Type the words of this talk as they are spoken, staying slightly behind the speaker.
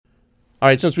All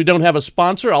right, since we don't have a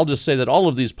sponsor, I'll just say that all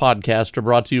of these podcasts are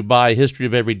brought to you by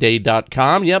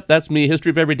historyofeveryday.com. Yep, that's me,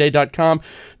 historyofeveryday.com.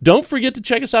 Don't forget to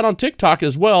check us out on TikTok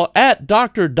as well, at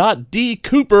Dr.D.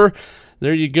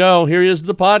 There you go. Here is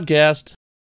the podcast.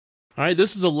 All right,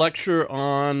 this is a lecture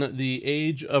on the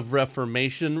Age of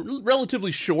Reformation,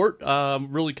 relatively short,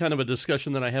 really kind of a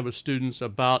discussion that I have with students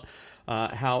about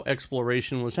how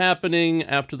exploration was happening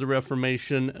after the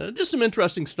Reformation. Just some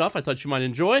interesting stuff I thought you might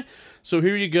enjoy. So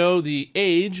here you go, the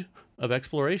Age of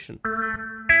Exploration.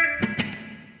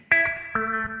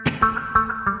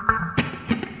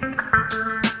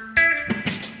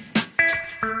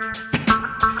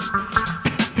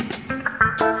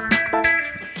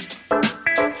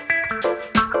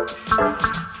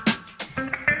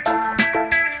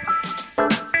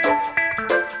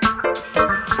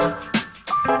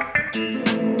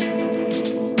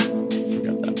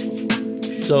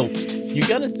 So you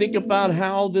got to think about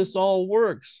how this all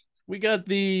works. We've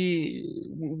already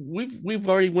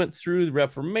went through the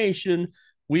Reformation.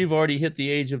 We've already hit the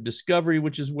Age of Discovery,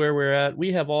 which is where we're at.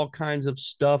 We have all kinds of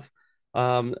stuff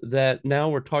that now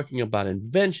we're talking about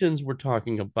inventions. We're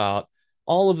talking about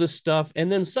all of this stuff. And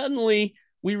then suddenly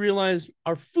we realize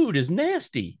our food is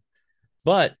nasty.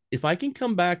 But if I can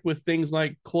come back with things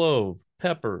like clove,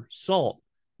 pepper, salt,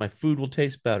 my food will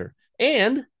taste better.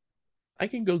 And I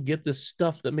can go get this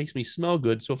stuff that makes me smell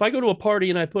good. So if I go to a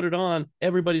party and I put it on,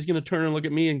 everybody's going to turn and look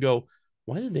at me and go,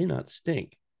 why do they not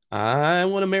stink? I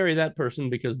want to marry that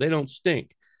person because they don't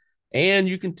stink. And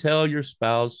you can tell your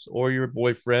spouse or your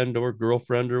boyfriend or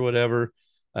girlfriend or whatever,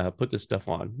 put this stuff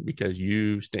on because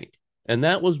you stink. And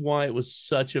that was why it was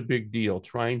such a big deal,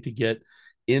 trying to get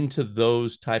into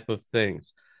those type of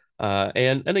things.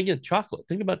 And again, chocolate.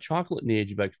 Think about chocolate in the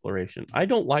Age of Exploration. I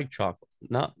don't like chocolate.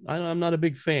 I'm not a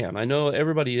big fan. I know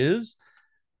everybody is.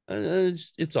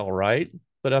 It's all right,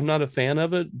 but I'm not a fan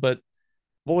of it. But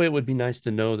boy, it would be nice to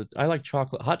know that I like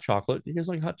chocolate, hot chocolate. You guys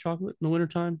like hot chocolate in the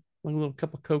wintertime? Like a little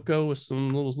cup of cocoa with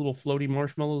some little floaty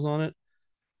marshmallows on it.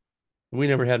 We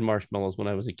never had marshmallows when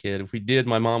I was a kid. If we did,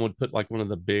 my mom would put like one of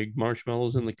the big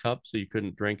marshmallows in the cup so you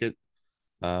couldn't drink it.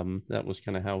 That was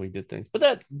kind of how we did things.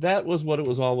 But that was what it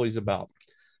was always about.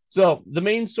 So the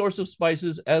main source of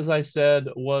spices, as I said,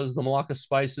 was the Malacca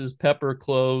spices, pepper,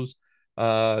 cloves,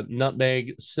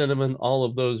 nutmeg, cinnamon, all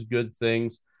of those good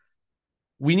things.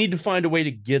 We need to find a way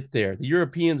to get there. The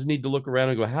Europeans need to look around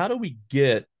and go, how do we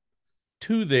get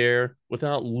to there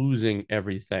without losing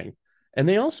everything? And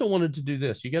they also wanted to do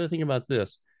this. You got to think about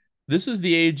this. This is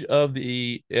the age of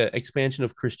the expansion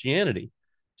of Christianity.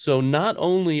 So not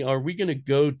only are we going to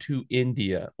go to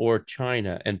India or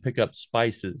China and pick up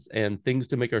spices and things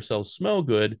to make ourselves smell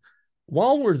good,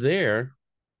 while we're there,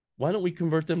 why don't we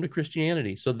convert them to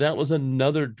Christianity? So that was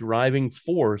another driving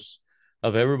force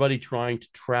of everybody trying to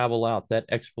travel out, that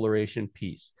exploration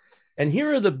piece. And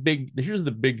here's the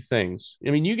big things. I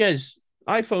mean, you guys,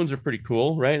 iPhones are pretty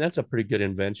cool, right? That's a pretty good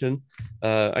invention.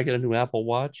 I got a new Apple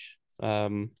Watch. I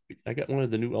got one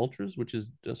of the new Ultras, which is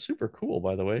super cool,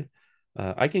 by the way.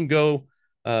 I can go,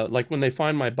 like when they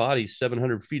find my body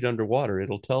 700 feet underwater,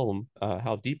 it'll tell them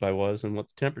how deep I was and what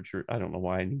the temperature. I don't know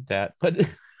why I need that, but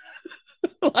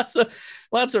lots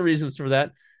of reasons for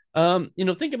that.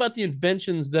 Think about the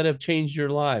inventions that have changed your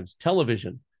lives: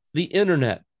 television, the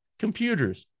internet,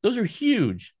 computers. Those are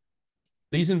huge.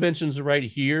 These inventions right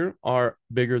here are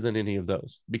bigger than any of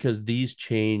those because these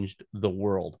changed the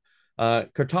world.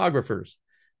 Cartographers,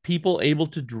 people able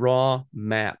to draw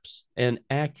maps and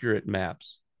accurate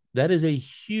maps. That is a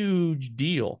huge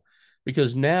deal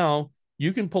because now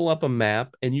you can pull up a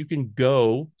map and you can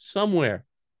go somewhere.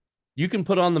 You can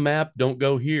put on the map, don't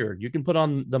go here. You can put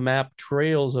on the map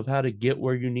trails of how to get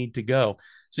where you need to go.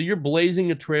 So you're blazing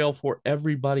a trail for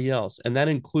everybody else, and that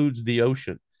includes the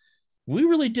ocean. We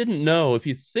really didn't know, if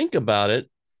you think about it,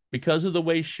 because of the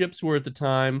way ships were at the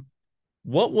time,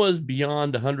 what was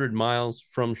beyond 100 miles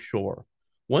from shore.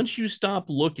 Once you stop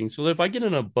looking, so if I get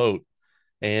in a boat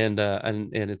and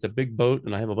it's a big boat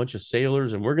and I have a bunch of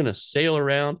sailors and we're going to sail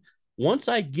around, once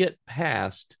I get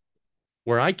past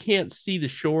where I can't see the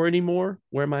shore anymore,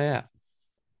 where am I at?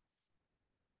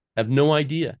 I have no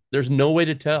idea. There's no way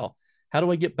to tell. How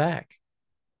do I get back?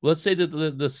 Let's say that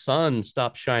the sun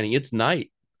stops shining. It's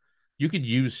night. You could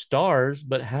use stars,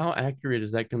 but how accurate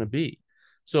is that going to be?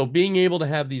 So being able to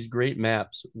have these great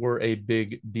maps were a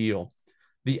big deal.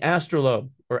 The astrolabe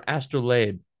or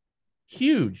astrolabe,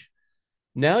 huge.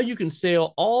 Now you can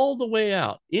sail all the way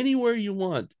out anywhere you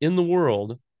want in the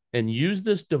world and use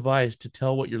this device to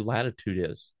tell what your latitude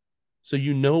is. So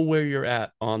you know where you're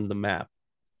at on the map.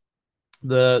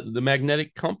 The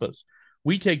magnetic compass,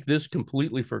 we take this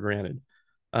completely for granted.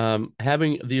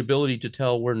 having the ability to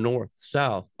tell where north,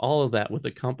 south, all of that with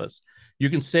a compass. You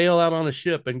can sail out on a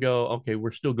ship and go, okay,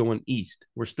 we're still going east,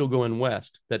 we're still going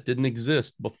west. That didn't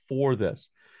exist before this.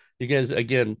 You guys,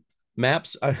 again,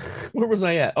 maps. Where was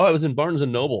I at? Oh, I was in Barnes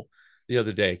and Noble the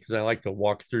other day because I like to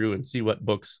walk through and see what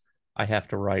books I have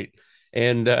to write,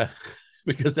 and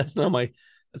because that's my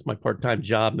part time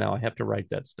job now. I have to write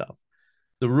that stuff.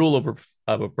 The rule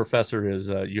of a professor is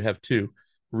you have two: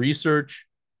 research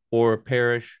or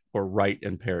perish, or write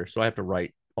and perish. So I have to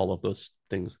write all of those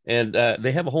things. And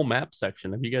they have a whole map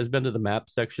section. Have you guys been to the map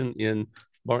section in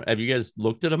Have you guys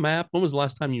looked at a map? When was the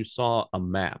last time you saw a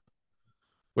map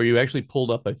where you actually pulled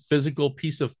up a physical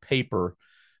piece of paper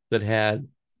that had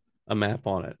a map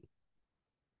on it?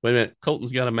 Wait a minute.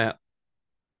 Colton's got a map.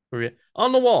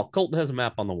 On the wall. Colton has a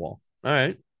map on the wall. All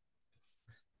right.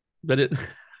 But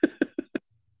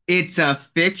It's a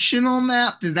fictional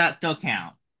map. Does that still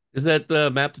count? is that the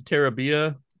map to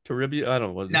Terabia? Terabia? I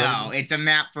don't know. Is that what it No, is? it's a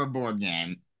map for a board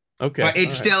game. Okay. But All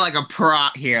it's right. still like a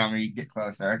prop here. Let me get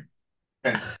closer.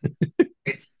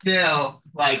 It's still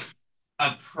like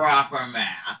a proper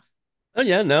map. Oh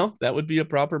yeah, no, that would be a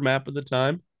proper map of the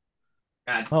time.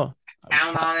 Got Oh,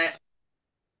 town on it,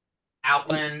 I'm,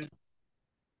 Outland.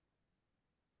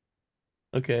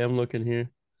 okay, I'm looking here.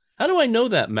 How do I know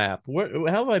that map? Where?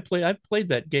 How have I played? I've played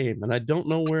that game, and I don't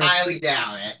know where I've Highly seen.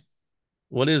 doubt it.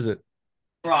 What is it?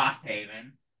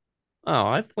 Frosthaven. Oh,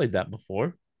 I've played that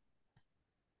before.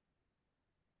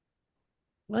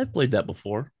 I've played that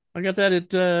before. I got that at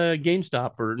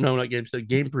GameStop, or no, not GameStop,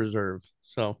 Game Preserve.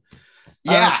 So, uh,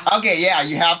 Yeah, okay, yeah,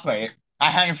 you have played it. I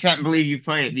 100% believe you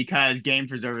played it because Game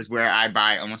Preserve is where I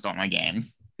buy almost all my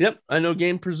games. yep, I know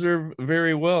Game Preserve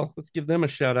very well. Let's give them a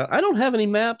shout out. I don't have any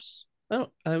maps. I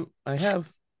don't. I have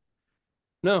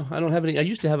no. I don't have any. I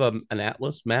used to have an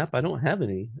Atlas map. I don't have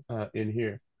any in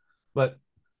here. But I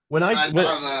when thought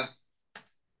of a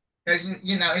because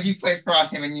if you play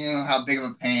Frosthaven, you know how big of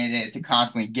a pain it is to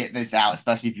constantly get this out,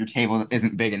 especially if your table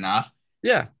isn't big enough.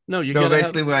 yeah, no, you So gotta have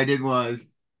basically, what I did was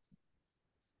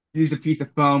use a piece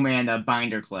of foam and a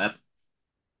binder clip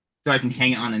so I can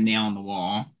hang it on a nail on the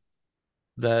wall.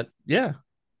 that. Yeah,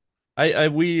 I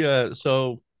we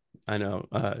so I know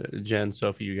Jen,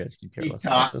 Sophie, you guys could care Keep less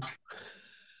about talk. this.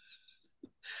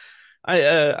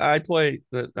 I play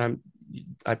that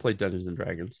I play Dungeons and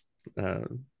Dragons, uh,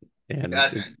 and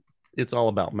Doesn't. it's all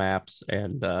about maps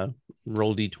and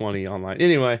roll d20 online.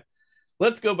 Anyway,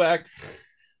 let's go back.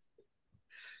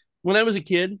 When I was a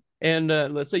kid, and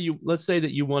let's say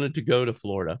that you wanted to go to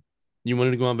Florida, you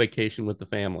wanted to go on vacation with the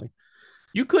family.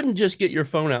 You couldn't just get your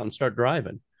phone out and start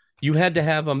driving. You had to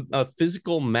have a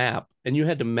physical map, and you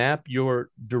had to map your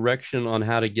direction on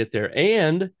how to get there.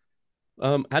 And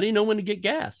how do you know when to get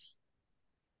gas?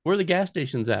 Where are the gas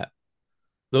stations at?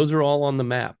 Those are all on the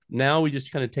map. Now we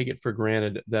just kind of take it for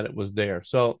granted that it was there.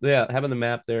 So yeah, having the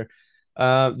map there.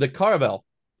 The Caravel,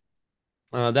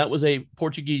 that was a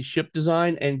Portuguese ship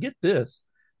design, and get this,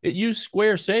 it used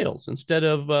square sails instead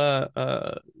of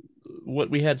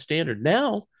what we had standard.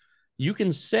 Now you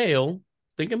can sail.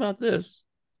 Think about this: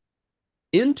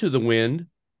 into the wind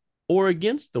or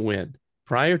against the wind.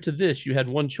 Prior to this, you had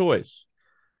one choice.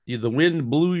 The wind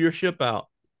blew your ship out.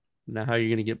 Now, how are you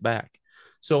going to get back?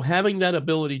 So, having that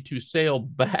ability to sail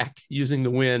back using the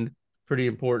wind, pretty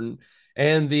important.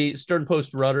 And the stern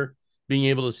post rudder, being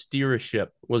able to steer a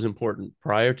ship was important.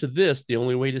 Prior to this, the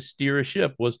only way to steer a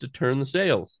ship was to turn the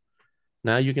sails.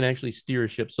 Now you can actually steer a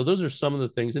ship. So those are some of the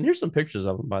things. And here's some pictures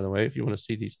of them, by the way, if you want to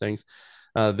see these things.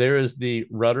 There is the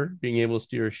rudder, being able to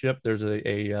steer a ship. There's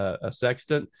a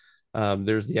sextant.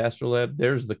 There's the astrolabe.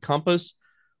 There's the compass.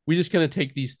 We just kind of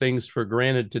take these things for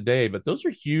granted today, but those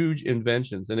are huge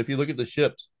inventions. And if you look at the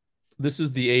ships, this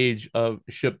is the age of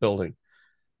shipbuilding.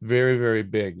 Very, very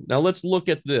big. Now let's look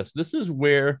at this. This is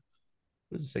where,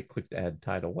 what does it say? Click to add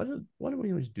title. Why do we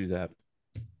always do that?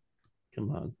 Come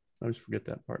on. I always forget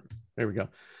that part. There we go.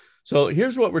 So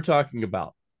here's what we're talking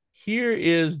about. Here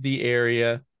is the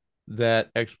area that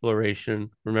exploration.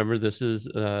 Remember, this is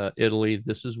Italy.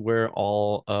 This is where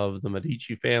all of the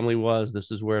Medici family was.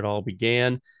 This is where it all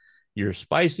began. Your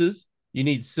spices, you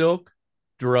need silk,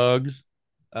 drugs,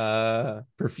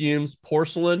 perfumes,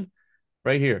 porcelain,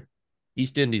 right here,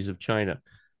 East Indies of China.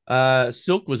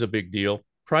 Silk was a big deal.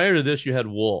 Prior to this, you had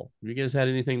wool. Have you guys had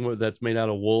anything that's made out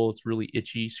of wool? It's really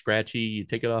itchy, scratchy. You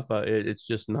take it off, it's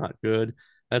just not good.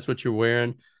 That's what you're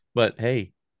wearing. But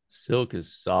hey, silk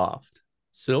is soft.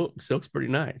 Silk's pretty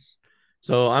nice.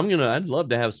 So I'd love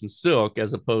to have some silk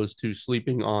as opposed to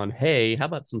sleeping on hay. How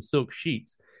about some silk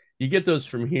sheets? You get those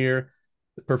from here.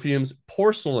 The perfumes,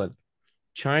 porcelain.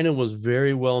 China was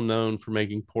very well known for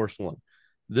making porcelain.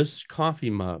 This coffee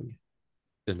mug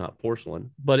is not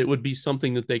porcelain, but it would be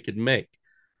something that they could make.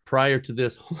 Prior to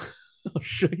this, I'll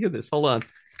show you this. Hold on.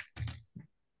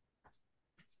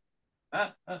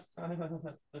 How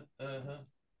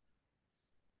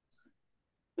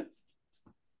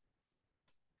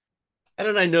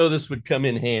did I know this would come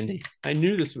in handy? I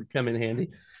knew this would come in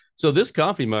handy. So this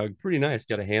coffee mug, pretty nice.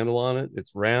 Got a handle on it.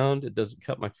 It's round. It doesn't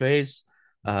cut my face.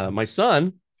 My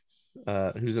son,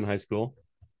 who's in high school,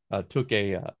 took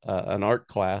an art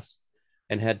class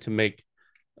and had to make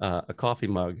a coffee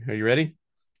mug. Are you ready?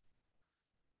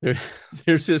 There,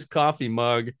 there's this coffee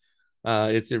mug.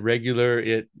 It's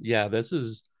irregular. This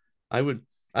is, I would,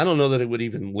 I don't know that it would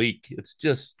even leak. It's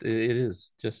just, it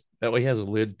is just that way. It has a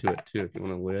lid to it too. If you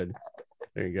want a lid,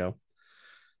 there you go.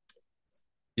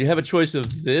 You have a choice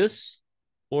of this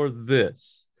or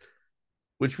this.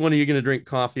 Which one are you going to drink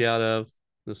coffee out of?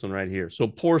 This one right here. So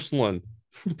porcelain,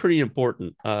 pretty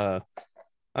important. I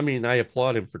mean, I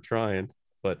applaud him for trying,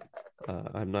 but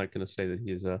I'm not going to say that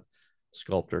he's a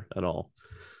sculptor at all.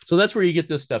 So that's where you get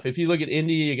this stuff. If you look at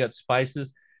India, you got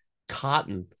spices.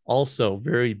 Cotton, also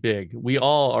very big. We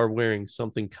all are wearing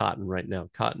something cotton right now.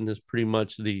 Cotton is pretty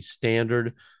much the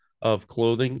standard of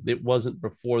clothing. It wasn't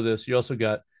before this. You also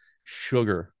got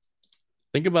sugar.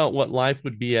 Think about what life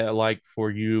would be like for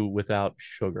you without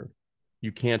sugar.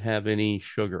 You can't have any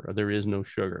sugar. There is no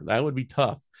sugar. That would be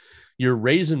tough. Your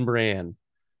Raisin Bran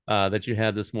that you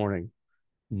had this morning,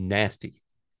 nasty.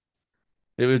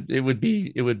 It would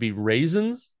be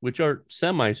raisins, which are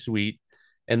semi-sweet,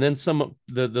 and then some of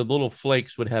the little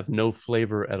flakes would have no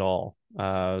flavor at all.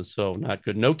 So not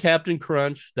good. No Captain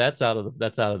Crunch. That's out of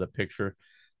the picture.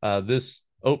 This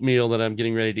oatmeal that I'm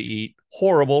getting ready to eat,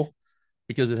 horrible,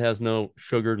 because it has no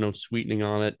sugar, no sweetening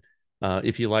on it.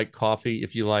 If you like coffee,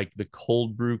 if you like the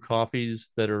cold brew coffees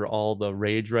that are all the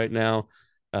rage right now,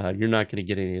 you're not going to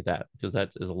get any of that because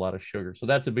that is a lot of sugar. So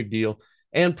that's a big deal.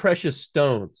 And precious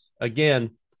stones.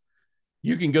 Again,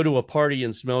 you can go to a party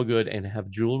and smell good and have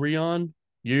jewelry on.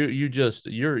 You're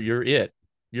it.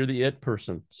 You're the it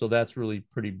person. So that's really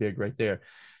pretty big right there.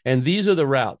 And these are the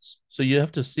routes. So you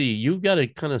have to see, you've got to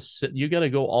kind of sit, you got to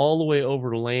go all the way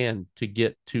over land to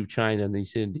get to China and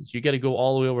these Indies. You got to go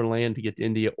all the way over land to get to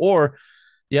India, or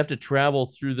you have to travel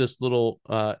through this little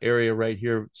area right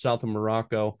here, south of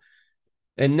Morocco.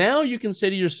 And now you can say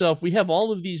to yourself, we have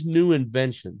all of these new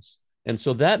inventions. And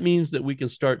so that means that we can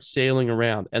start sailing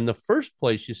around. And the first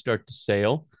place you start to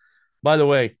sail, by the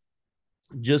way,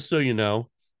 just so you know,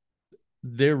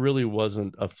 there really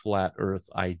wasn't a flat earth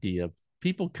idea.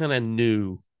 People kind of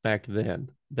knew back then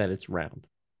that it's round.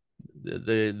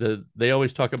 They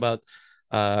always talk about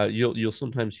you'll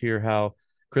sometimes hear how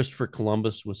Christopher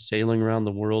Columbus was sailing around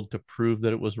the world to prove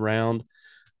that it was round.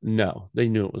 No, they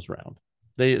knew it was round.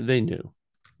 They knew.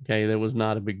 Okay, that was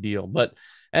not a big deal. But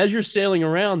as you're sailing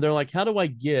around, they're like, how do I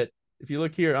get, if you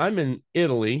look here, I'm in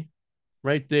Italy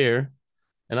right there,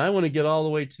 and I want to get all the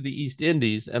way to the East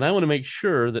Indies, and I want to make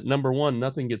sure that number one,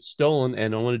 nothing gets stolen,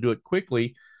 and I want to do it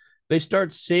quickly. They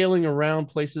start sailing around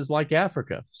places like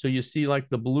Africa. So you see like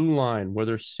the blue line where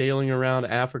they're sailing around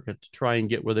Africa to try and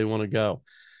get where they want to go.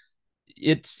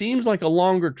 It seems like a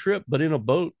longer trip, but in a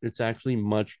boat, it's actually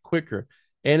much quicker.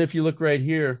 And if you look right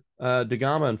here, Da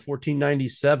Gama in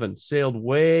 1497 sailed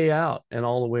way out and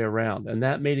all the way around. And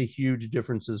that made a huge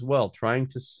difference as well, trying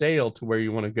to sail to where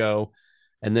you want to go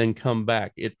and then come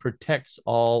back. It protects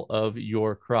all of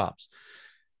your crops.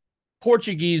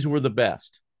 Portuguese were the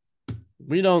best.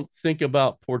 We don't think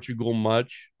about Portugal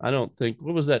much. I don't think,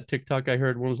 what was that TikTok I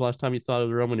heard? When was the last time you thought of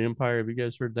the Roman Empire? Have you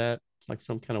guys heard that? It's like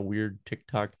some kind of weird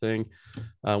TikTok thing.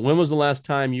 When was the last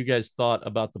time you guys thought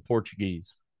about the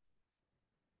Portuguese?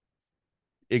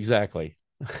 Exactly.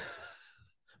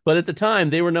 But at the time,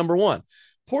 they were number one.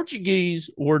 Portuguese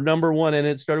were number one, and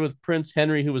it started with Prince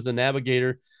Henry, who was the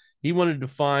navigator. He wanted to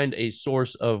find a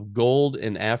source of gold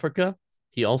in Africa.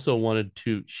 He also wanted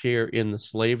to share in the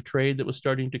slave trade that was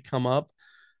starting to come up.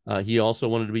 He also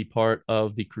wanted to be part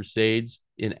of the Crusades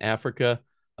in Africa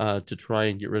to try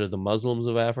and get rid of the Muslims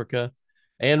of Africa.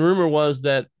 And rumor was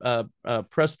that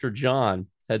Prester John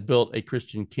had built a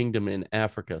Christian kingdom in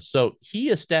Africa. So he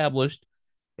established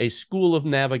a school of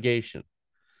navigation.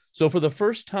 So for the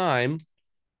first time,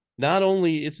 not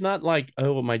only, it's not like,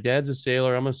 oh, my dad's a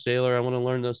sailor, I'm a sailor, I want to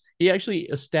learn this. He actually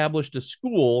established a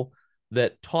school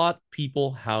that taught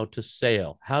people how to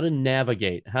sail, how to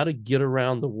navigate, how to get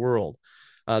around the world.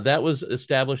 That was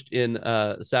established in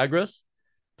Sagres.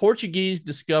 Portuguese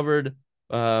discovered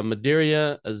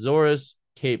Madeira, Azores,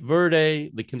 Cape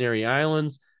Verde, the Canary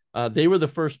Islands. They were the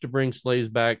first to bring slaves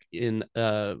back in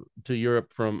to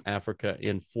Europe from Africa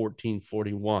in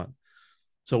 1441.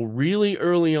 So really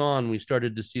early on, we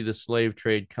started to see the slave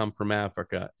trade come from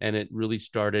Africa, and it really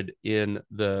started in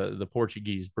the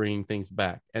Portuguese bringing things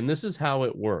back. And this is how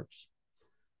it works.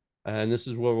 And this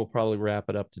is where we'll probably wrap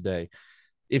it up today.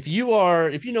 If you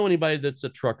know anybody that's a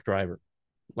truck driver,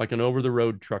 like an over the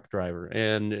road truck driver,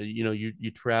 and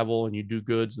you travel and you do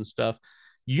goods and stuff,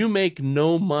 you make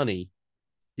no money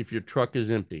if your truck is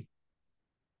empty.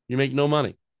 You make no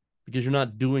money because you're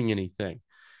not doing anything.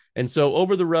 And so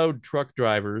over the road truck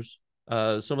drivers,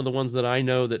 some of the ones that I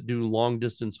know that do long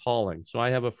distance hauling. So I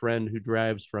have a friend who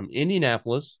drives from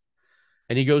Indianapolis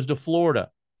and he goes to Florida.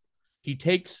 He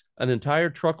takes an entire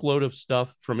truckload of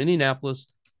stuff from Indianapolis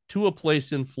to a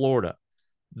place in Florida.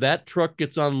 That truck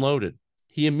gets unloaded.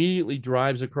 He immediately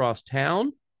drives across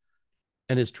town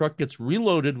and his truck gets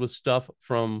reloaded with stuff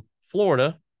from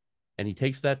Florida, and he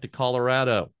takes that to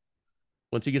Colorado.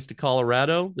 Once he gets to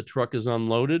Colorado, the truck is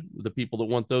unloaded with the people that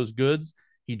want those goods.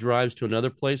 He drives to another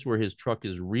place where his truck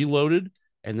is reloaded,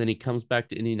 and then he comes back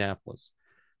to Indianapolis.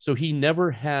 So he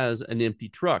never has an empty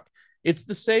truck. It's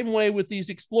the same way with these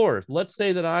explorers. Let's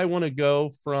say that I want to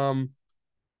go from,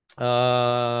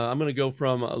 I'm going to go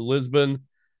from Lisbon,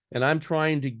 and I'm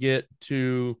trying to get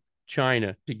to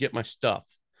China to get my stuff.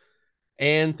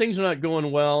 And things are not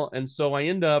going well. And so I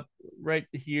end up right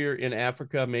here in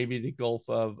Africa, maybe the Gulf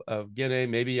of Guinea,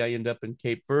 maybe I end up in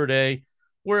Cape Verde,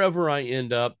 wherever I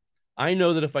end up. I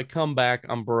know that if I come back,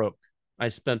 I'm broke. I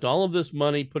spent all of this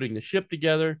money putting the ship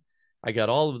together. I got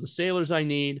all of the sailors I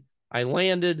need. I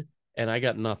landed and I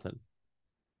got nothing.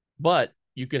 But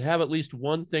you could have at least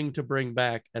one thing to bring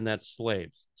back, and that's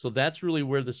slaves. So that's really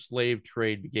where the slave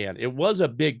trade began. It was a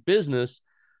big business,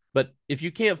 but if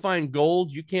you can't find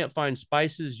gold, you can't find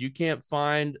spices, you can't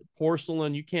find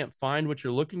porcelain, you can't find what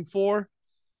you're looking for,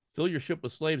 fill your ship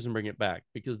with slaves and bring it back,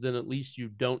 because then at least you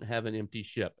don't have an empty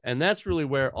ship. And that's really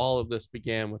where all of this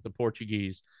began with the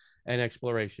Portuguese and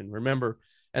exploration. Remember,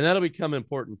 and that'll become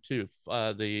important too,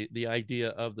 the idea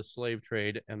of the slave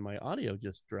trade. And my audio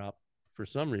just dropped for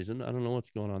some reason. I don't know what's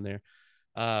going on there.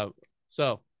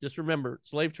 So just remember,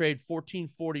 slave trade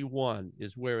 1441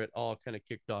 is where it all kind of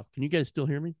kicked off. Can you guys still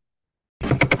hear me?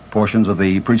 Portions of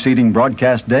the preceding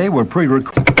broadcast day were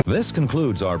pre-recorded. This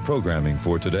concludes our programming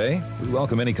for today. We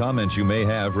welcome any comments you may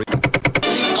have.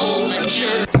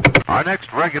 Our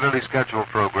next regularly scheduled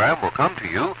program will come to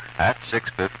you at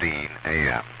 6:15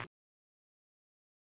 a.m.